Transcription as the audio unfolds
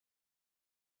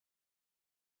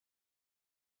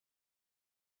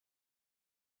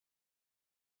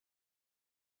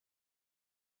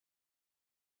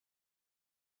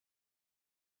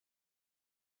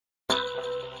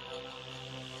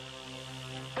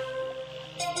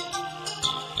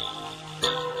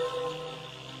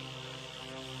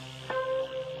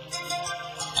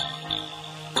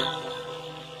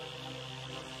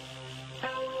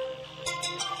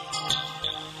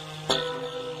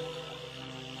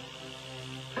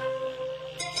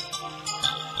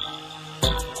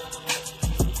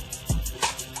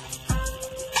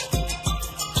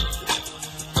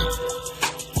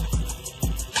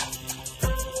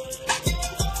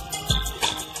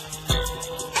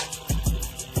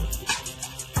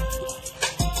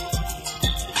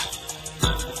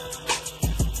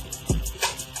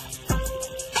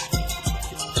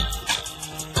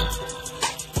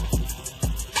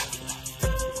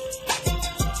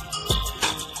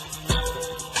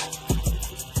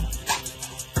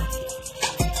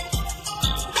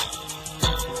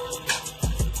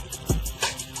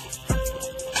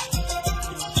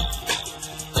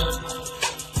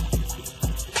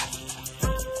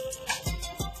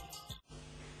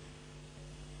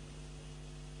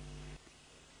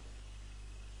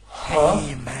Huh?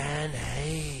 Hey man,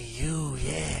 hey you,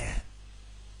 yeah.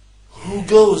 Who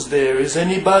goes there? Is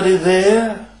anybody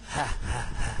there?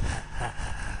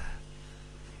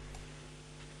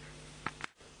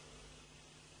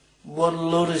 What a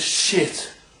load of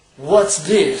shit. What's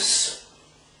this?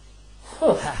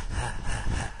 Huh.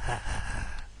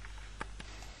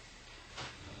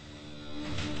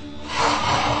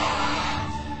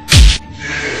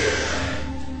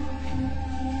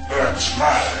 That's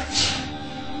right.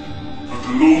 But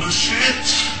the load of shit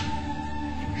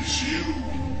is you.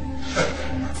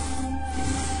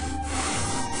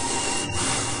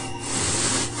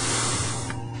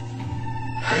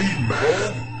 Hey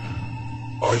man,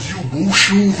 are you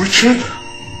Wushu Richard?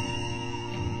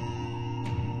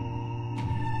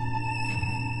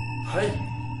 Hey,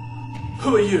 who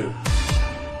are you?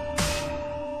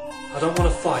 I don't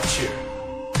want to fight you.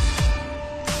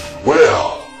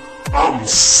 Well, I'm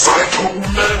Psycho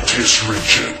Mantis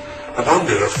Richard, and I'm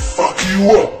gonna fuck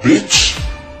you up, bitch.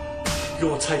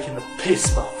 You're taking the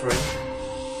piss, my friend.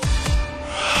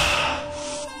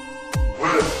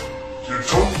 Well, you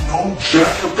don't know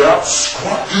jack about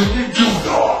squat diddy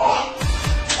doo-dah.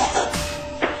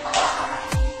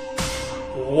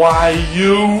 Why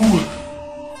you?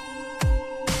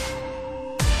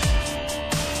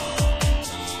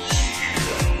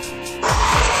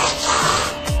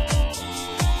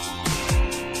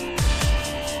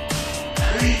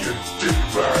 Hey, you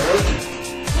dickbag.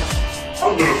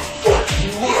 I'm gonna fuck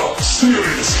you up,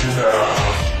 seriously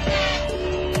now.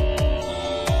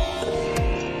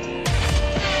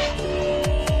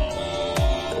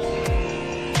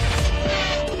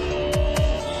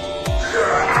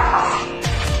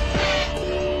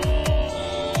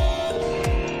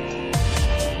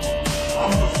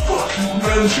 I'm the fucking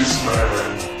Mantis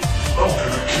man. I'm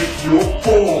gonna kick your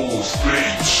balls,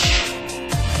 bitch.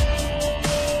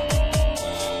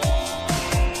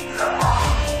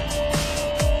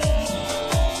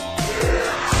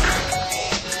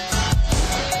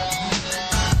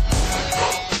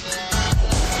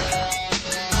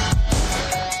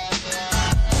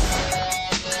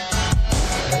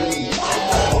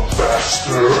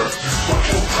 Bastard, you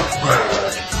fucking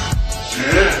prickbag.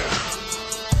 Yeah.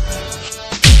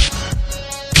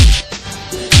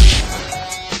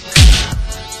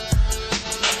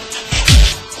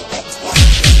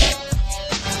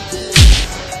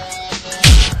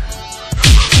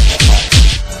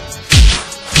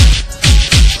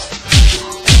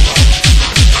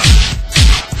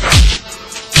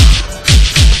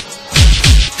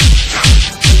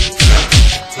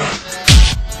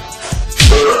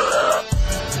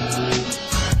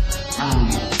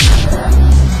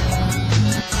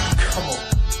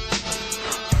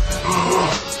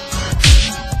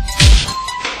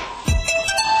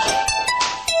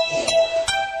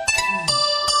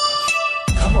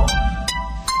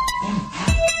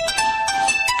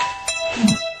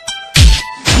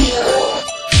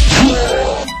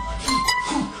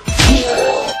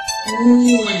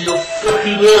 Ooh, you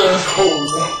fucking asshole!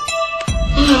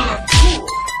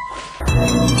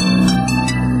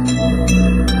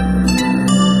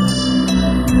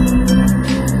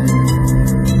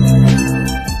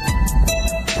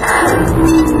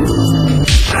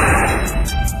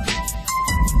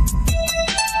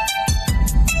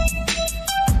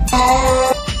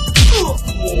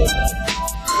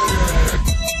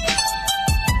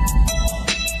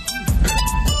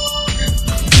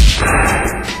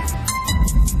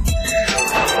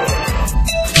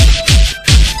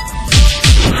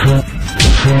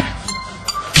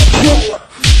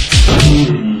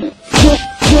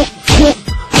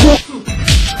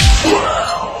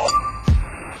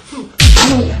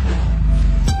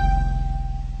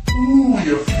 Ooh,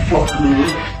 you fucker!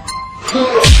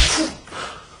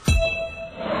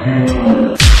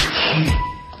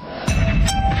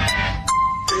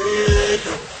 Hey,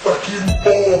 you fucking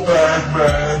ball bag,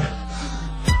 man!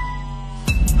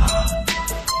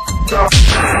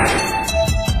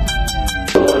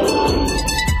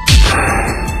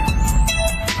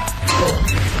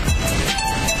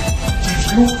 Did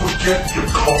you forget your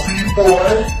coffee,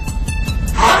 boy?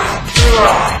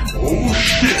 Oh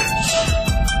shit!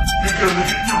 You're gonna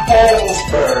get your balls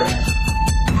banged!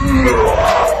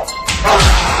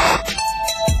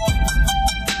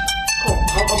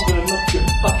 I'm gonna knock your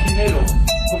fucking head off.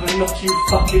 I'm gonna knock you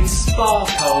fucking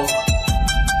sparkle.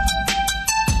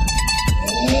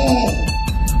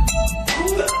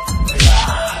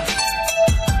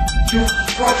 You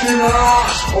fucking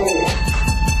asshole!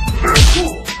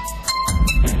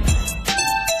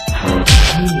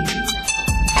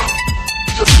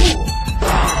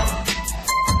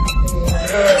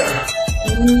 Yeah.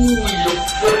 Ooh, you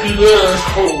fucking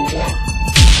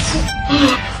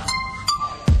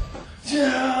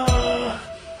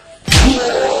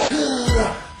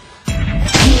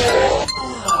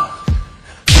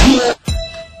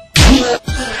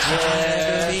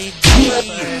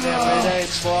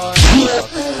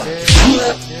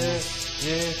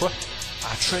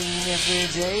train every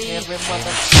day, every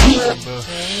mother.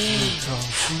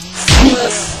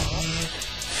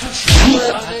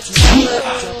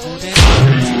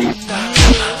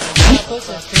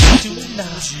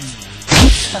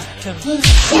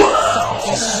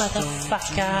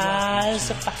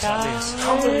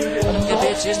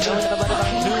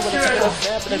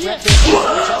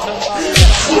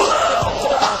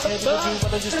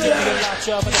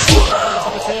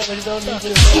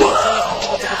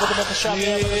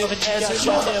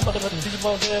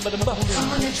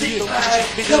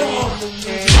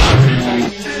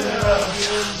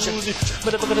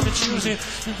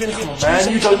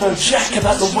 Man, you don't know jack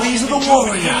about the ways of the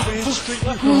warrior.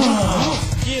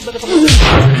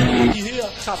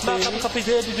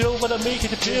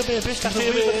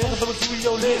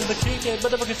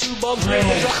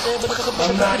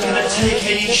 I'm not gonna take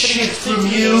any shit from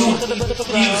you,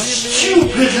 you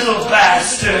stupid little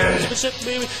bastard.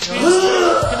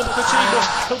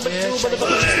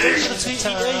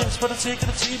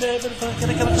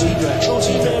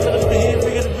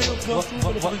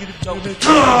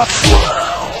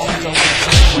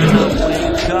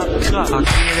 I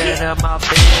get out of my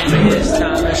bed, it's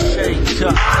time to shake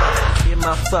up. Get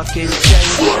my fucking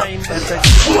chain, better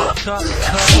get cut,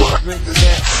 drink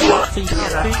that coffee, and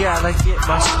I gotta get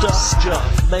my stuff up.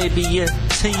 Maybe a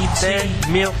tea bag,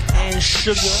 milk and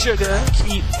sugar.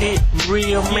 Keep it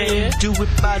real, man. Do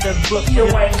it by the book,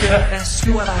 that's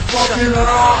what I got.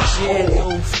 Yeah,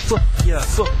 go fuck ya,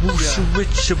 fuck you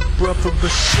with your brother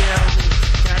Michelle.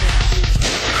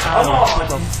 I don't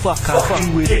give a fuck, I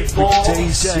do it every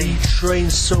day. Train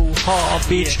so hard,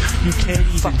 bitch, you can't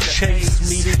even chase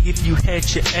me. If you had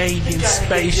your alien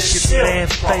spaceship, man,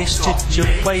 faced it, you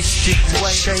wasted the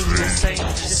shameless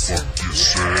angels.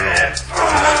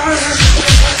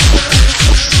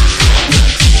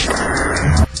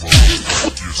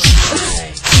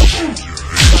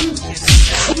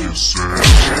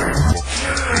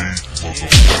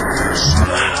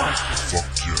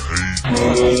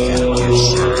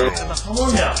 Come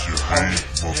on now.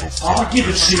 I'll give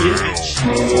it to you.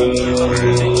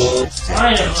 I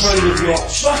ain't afraid of your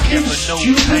fucking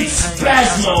stupid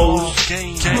spasmos.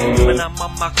 When I'm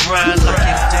on my grind,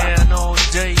 looking down all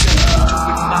day,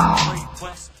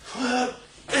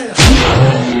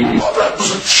 That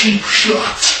was a cheap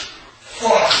shot.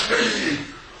 Fuck me.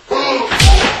 Oh,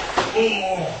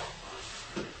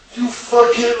 you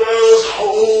fucking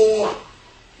asshole.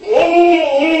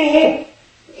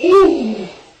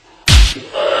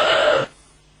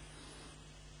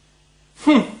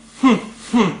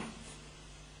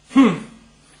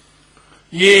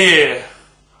 Yeah.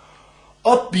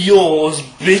 Up yours,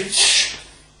 bitch.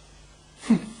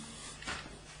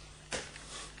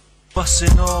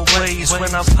 Bustin' all ways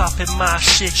when I'm popping my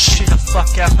shit. Get the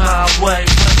fuck out my way.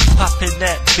 Popping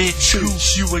that bitch,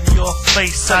 who's you in your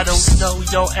face? I don't know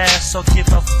your ass, so give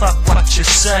a fuck what you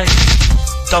say.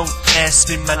 Don't ask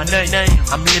me my name.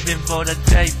 I'm living for the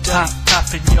day.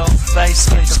 Pop in your face.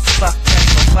 Get the fuck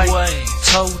out the way.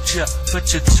 Told ya, but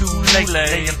you're too late.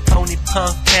 Laying pony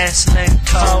punk ass name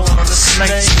cold on the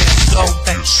slate. Go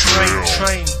back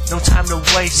train. No time to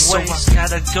waste, so I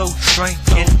gotta go train.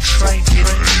 Get train.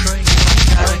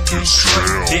 Gotta get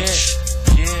train, bitch.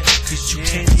 Yeah, cause you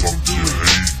can't even do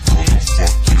it.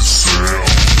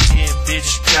 Yeah,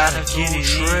 bitch, gotta get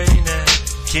it in.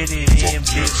 Get it in,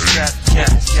 bitch.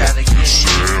 Gotta get it in.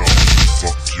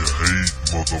 Fuck your hate,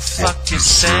 motherfucker. Fuck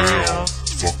yourself.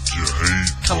 Fuck your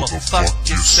hate, come on, fuck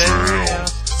yourself.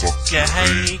 Fuck your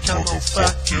hate, come on,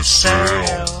 fuck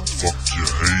yourself. Fuck your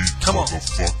hate, come on,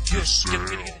 fuck yourself.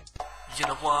 You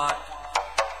know what?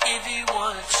 If you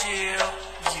wanna chill,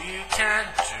 you can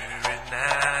do it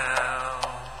now.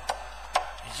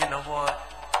 You know what?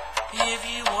 If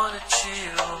you wanna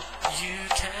chill, you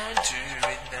can do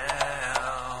it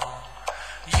now.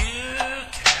 You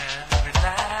can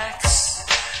relax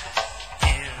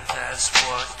if that's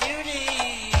what you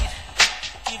need.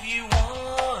 If you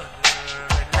wanna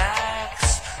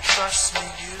relax, trust me,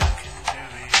 you can do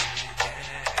it.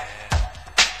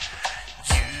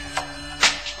 Yeah.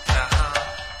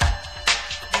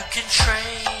 You can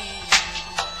train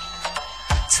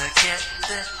to get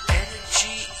the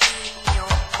energy in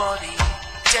your body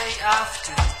day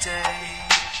after day.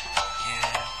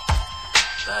 Yeah.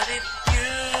 But if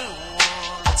you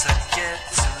want to get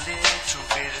a little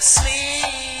bit of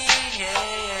sleep,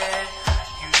 yeah,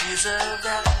 you deserve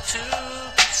that too.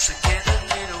 So get a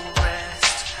little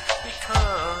rest,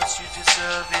 because you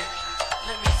deserve it.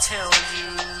 Let me tell you,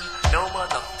 no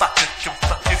motherfucker can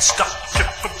fucking stop you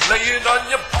from laying on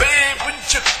your bed when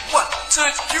you want to.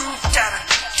 You gotta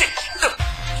get up.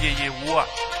 Yeah, what?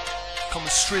 Coming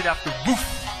straight off the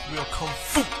roof. Real kung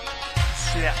fu.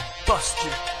 Straight out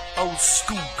busted. Old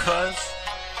school, cuz.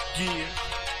 Yeah. Know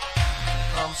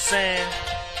what I'm saying?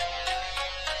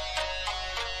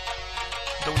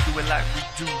 Don't do it like we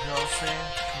do, you know what I'm saying?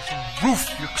 From the roof,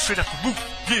 you're straight off the roof,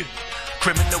 yeah.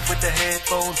 Criminal with the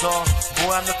headphones on. Boy,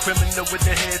 I'm the criminal with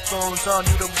the headphones on.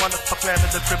 You don't wanna fuck around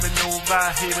with the criminal right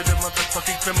here with the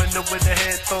motherfucking criminal with the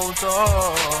headphones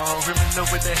on. Criminal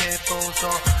with the headphones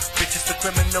on. Bitch, it's the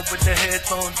criminal with the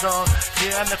headphones on.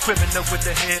 Yeah, I'm the criminal with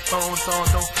the headphones on.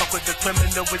 Don't fuck with the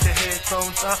criminal with the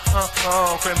headphones on.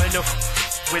 Criminal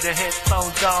with the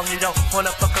headphones on. You don't wanna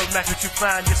fuck around cause you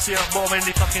find yourself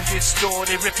morally fucking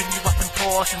distorted, ripping you up in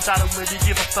portions. I don't really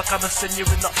give a fuck, I'ma send you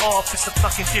in the office to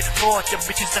fucking get caught. Your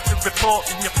bitches have to report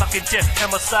in your fucking death.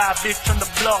 Homicide bitch on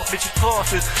the block, bitches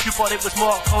horses. You thought it was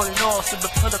more holy and awesome,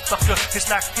 but motherfucker,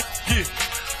 it's like, yeah.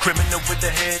 Criminal with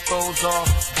the headphones on.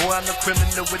 Boy, I'm the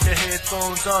criminal with the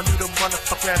headphones on. You don't wanna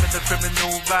fuck around with the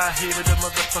criminal right here with the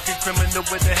motherfucking criminal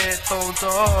with the headphones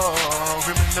on.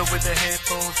 Criminal with the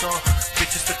headphones on.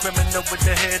 Bitch, it's the criminal with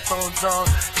the headphones on.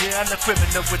 Yeah, I'm the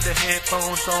criminal with the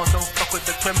headphones on. Don't fuck with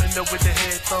the criminal with the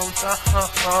headphones on.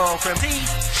 Criminal.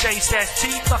 Chase that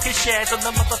T fucking shares on the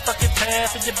motherfucking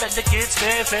path, and you better get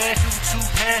fair. You two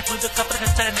half with a couple of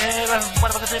containers.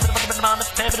 What am I gonna say? But I'm on the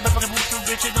path, but I'm fucking move too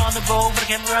rich and on the road. But I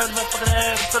can't run my fucking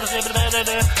ass. So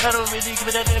I don't really give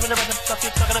it that damn. But I'm fucking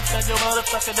up your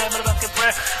motherfucking damn. But I'm fucking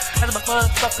prayer. And my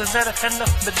motherfuckers that are end up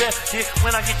the dead. Yeah,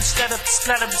 when I get to splatter,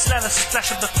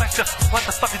 splash of the fracture. What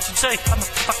the fuck did you say? I'm a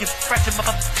fucking fracture,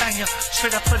 motherfucker.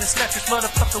 Straight up for the snatch this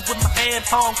motherfucker with my hand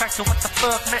palm cracked. So what the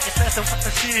fuck, man? It's nothing. What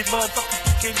the shit, motherfucker.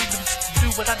 You can't even do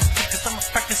what I just do, cause I'm a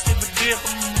practice every day. I'm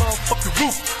a motherfucking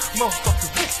roof.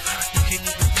 Motherfucking roof. You can't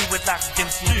even do it like them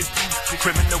shit.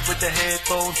 Criminal with the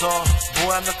headphones on.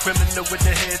 Boy, I'm the criminal with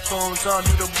the headphones on.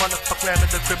 You don't wanna fuck around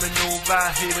with the criminal right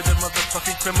here with the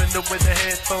motherfucking criminal with the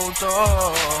headphones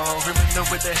on. Criminal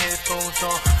with the headphones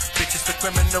on. Bitch, it's the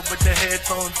criminal with the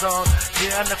headphones on.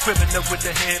 Yeah, I'm the criminal with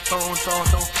the headphones on.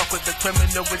 Don't fuck with the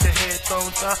criminal with the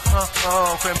headphones on.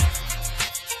 Criminal.